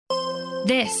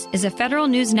This is a Federal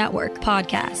News Network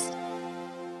podcast.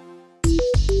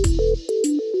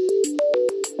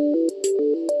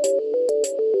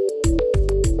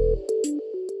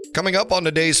 Coming up on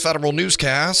today's Federal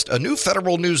Newscast, a new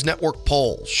Federal News Network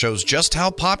poll shows just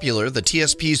how popular the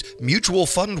TSP's mutual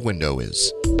fund window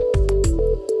is.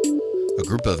 A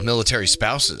group of military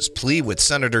spouses plead with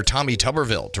Senator Tommy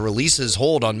Tuberville to release his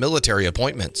hold on military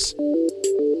appointments.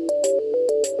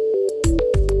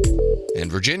 And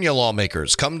Virginia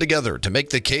lawmakers come together to make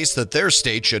the case that their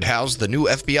state should house the new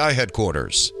FBI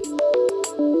headquarters.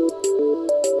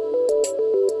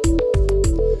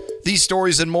 These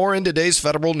stories and more in today's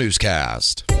Federal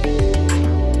Newscast.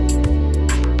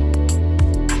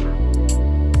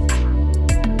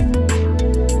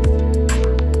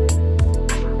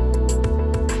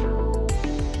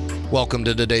 Welcome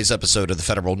to today's episode of the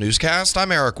Federal Newscast.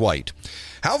 I'm Eric White.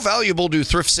 How valuable do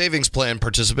Thrift Savings Plan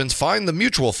participants find the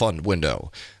mutual fund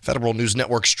window? Federal News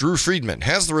Network's Drew Friedman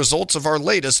has the results of our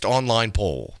latest online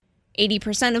poll.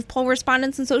 80% of poll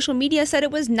respondents on social media said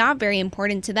it was not very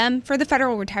important to them for the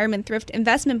Federal Retirement Thrift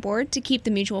Investment Board to keep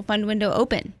the mutual fund window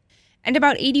open. And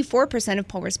about 84% of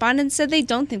poll respondents said they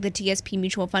don't think the TSP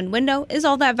mutual fund window is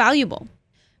all that valuable.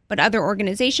 But other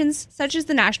organizations, such as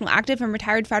the National Active and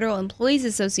Retired Federal Employees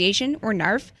Association, or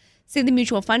NARF, say the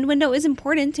mutual fund window is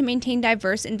important to maintain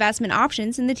diverse investment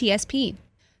options in the TSP.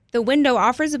 The window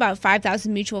offers about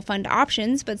 5,000 mutual fund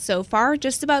options, but so far,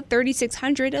 just about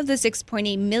 3,600 of the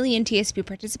 6.8 million TSP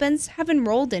participants have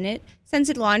enrolled in it since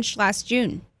it launched last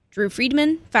June. Drew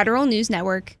Friedman, Federal News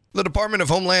Network. The Department of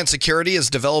Homeland Security is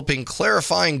developing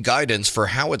clarifying guidance for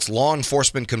how its law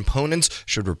enforcement components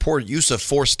should report use of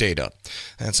force data.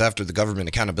 That's after the Government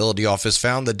Accountability Office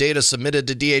found the data submitted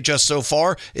to DHS so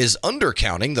far is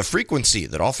undercounting the frequency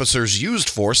that officers used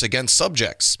force against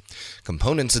subjects.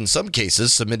 Components in some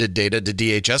cases submitted data to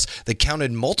DHS that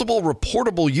counted multiple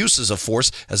reportable uses of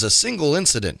force as a single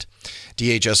incident.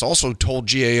 DHS also told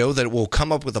GAO that it will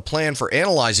come up with a plan for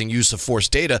analyzing use of force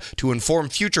data to inform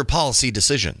future policy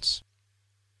decisions.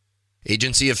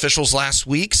 Agency officials last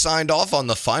week signed off on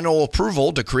the final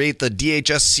approval to create the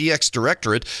DHS CX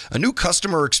Directorate, a new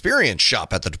customer experience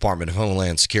shop at the Department of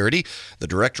Homeland Security. The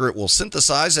Directorate will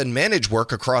synthesize and manage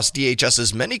work across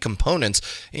DHS's many components,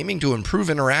 aiming to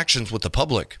improve interactions with the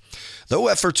public. Though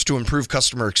efforts to improve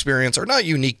customer experience are not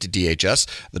unique to DHS,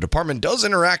 the department does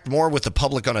interact more with the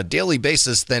public on a daily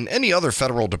basis than any other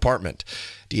federal department.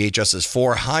 DHS's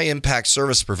 4 high-impact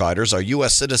service providers are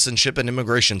U.S. Citizenship and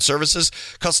Immigration Services,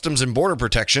 Customs and Border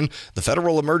Protection, the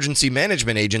Federal Emergency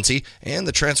Management Agency, and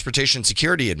the Transportation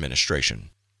Security Administration.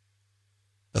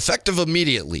 Effective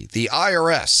immediately, the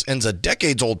IRS ends a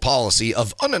decades-old policy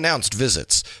of unannounced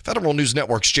visits. Federal News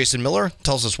Network's Jason Miller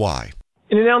tells us why.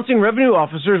 In announcing revenue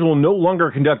officers will no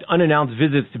longer conduct unannounced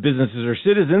visits to businesses or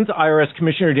citizens, IRS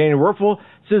Commissioner Daniel Werfel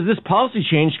says this policy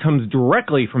change comes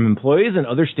directly from employees and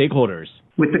other stakeholders.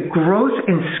 With the growth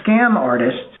in scam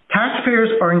artists, taxpayers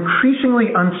are increasingly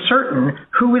uncertain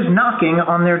who is knocking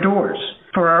on their doors.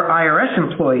 For our IRS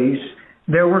employees,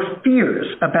 there were fears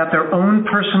about their own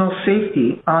personal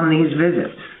safety on these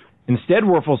visits. Instead,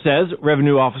 Werfel says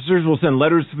revenue officers will send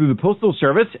letters through the Postal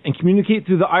Service and communicate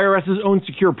through the IRS's own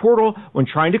secure portal when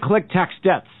trying to collect tax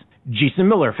debts. Jason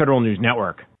Miller, Federal News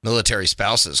Network. Military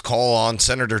spouses call on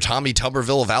Senator Tommy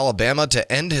Tuberville of Alabama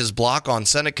to end his block on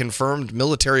Senate-confirmed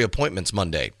military appointments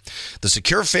Monday. The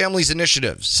Secure Families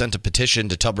Initiative sent a petition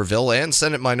to Tuberville and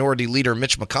Senate Minority Leader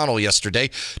Mitch McConnell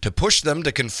yesterday to push them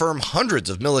to confirm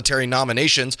hundreds of military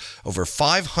nominations. Over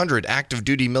 500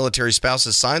 active-duty military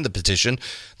spouses signed the petition.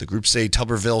 The groups say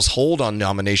Tuberville's hold on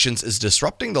nominations is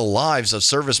disrupting the lives of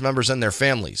service members and their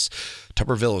families.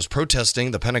 Tuberville is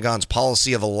protesting the Pentagon's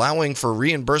policy of allowing for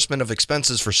reimbursement of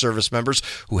expenses for service members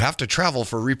who have to travel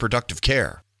for reproductive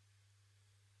care.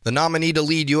 The nominee to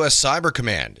lead U.S. Cyber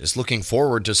Command is looking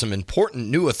forward to some important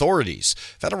new authorities.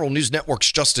 Federal News Network's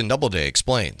Justin Doubleday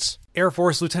explains. Air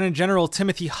Force Lieutenant General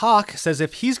Timothy Hawk says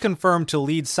if he's confirmed to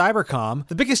lead Cybercom,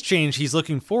 the biggest change he's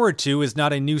looking forward to is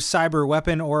not a new cyber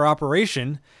weapon or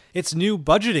operation, it's new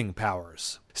budgeting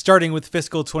powers. Starting with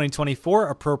fiscal 2024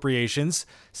 appropriations,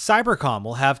 Cybercom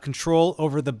will have control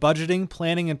over the budgeting,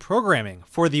 planning, and programming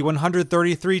for the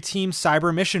 133-team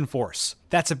Cyber Mission Force.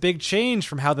 That's a big change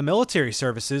from how the military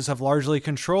services have largely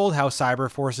controlled how cyber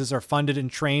forces are funded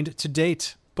and trained to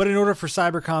date. But in order for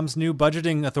Cybercom's new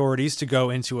budgeting authorities to go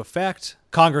into effect,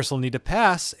 Congress will need to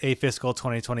pass a fiscal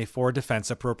 2024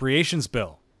 defense appropriations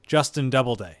bill. Justin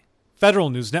Doubleday, Federal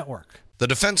News Network. The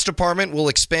Defense Department will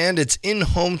expand its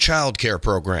in-home child care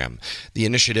program. The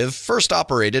initiative, first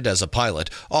operated as a pilot,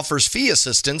 offers fee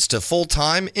assistance to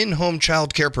full-time in-home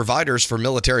child care providers for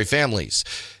military families.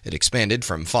 It expanded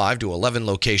from 5 to 11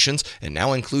 locations and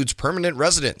now includes permanent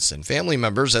residents and family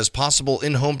members as possible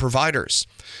in-home providers.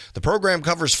 The program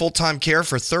covers full-time care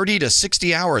for 30 to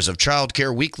 60 hours of child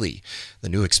care weekly. The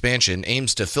new expansion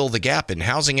aims to fill the gap in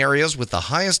housing areas with the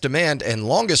highest demand and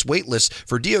longest wait lists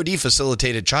for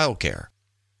DoD-facilitated child care.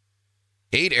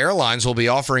 8 airlines will be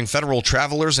offering federal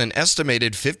travelers an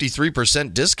estimated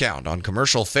 53% discount on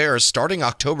commercial fares starting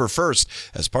October 1st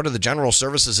as part of the General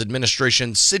Services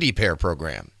Administration City Pair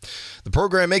program. The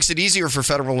program makes it easier for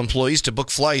federal employees to book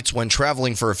flights when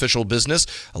traveling for official business,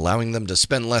 allowing them to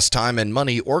spend less time and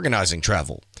money organizing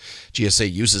travel. GSA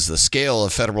uses the scale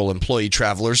of federal employee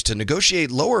travelers to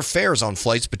negotiate lower fares on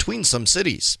flights between some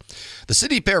cities. The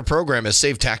City Pair program has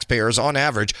saved taxpayers on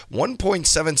average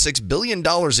 $1.76 billion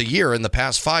a year in the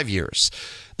past 5 years.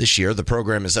 This year, the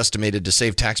program is estimated to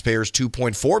save taxpayers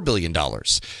 $2.4 billion.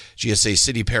 GSA's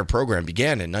City Pair program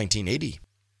began in 1980.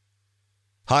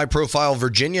 High-profile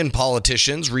Virginian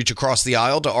politicians reach across the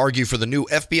aisle to argue for the new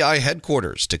FBI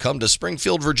headquarters to come to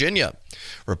Springfield, Virginia.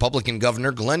 Republican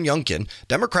Governor Glenn Youngkin,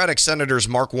 Democratic Senators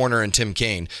Mark Warner and Tim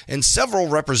Kaine, and several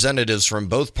representatives from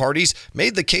both parties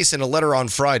made the case in a letter on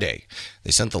Friday.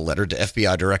 They sent the letter to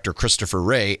FBI Director Christopher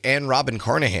Wray and Robin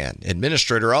Carnahan,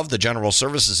 administrator of the General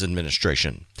Services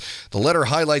Administration. The letter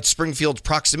highlights Springfield's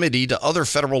proximity to other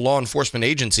federal law enforcement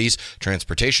agencies,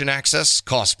 transportation access,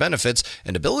 cost benefits,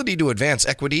 and ability to advance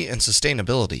equity and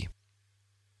sustainability.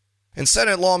 And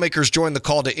Senate lawmakers joined the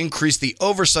call to increase the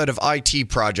oversight of IT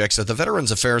projects at the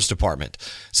Veterans Affairs Department.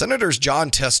 Senators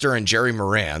John Tester and Jerry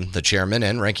Moran, the chairman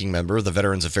and ranking member of the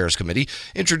Veterans Affairs Committee,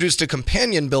 introduced a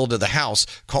companion bill to the House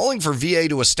calling for VA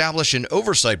to establish an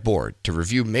oversight board to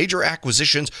review major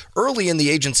acquisitions early in the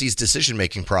agency's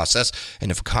decision-making process and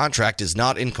if a contract is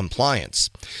not in compliance.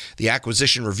 The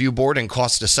Acquisition Review Board and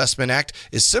Cost Assessment Act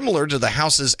is similar to the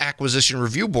House's Acquisition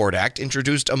Review Board Act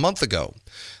introduced a month ago.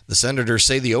 The senators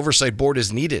say the oversight board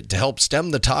is needed to help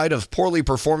stem the tide of poorly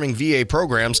performing VA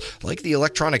programs like the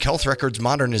electronic health records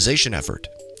modernization effort.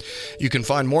 You can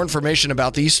find more information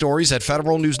about these stories at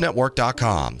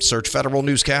federalnewsnetwork.com. Search Federal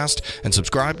Newscast and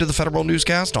subscribe to the Federal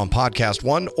Newscast on Podcast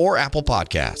One or Apple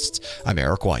Podcasts. I'm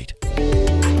Eric White.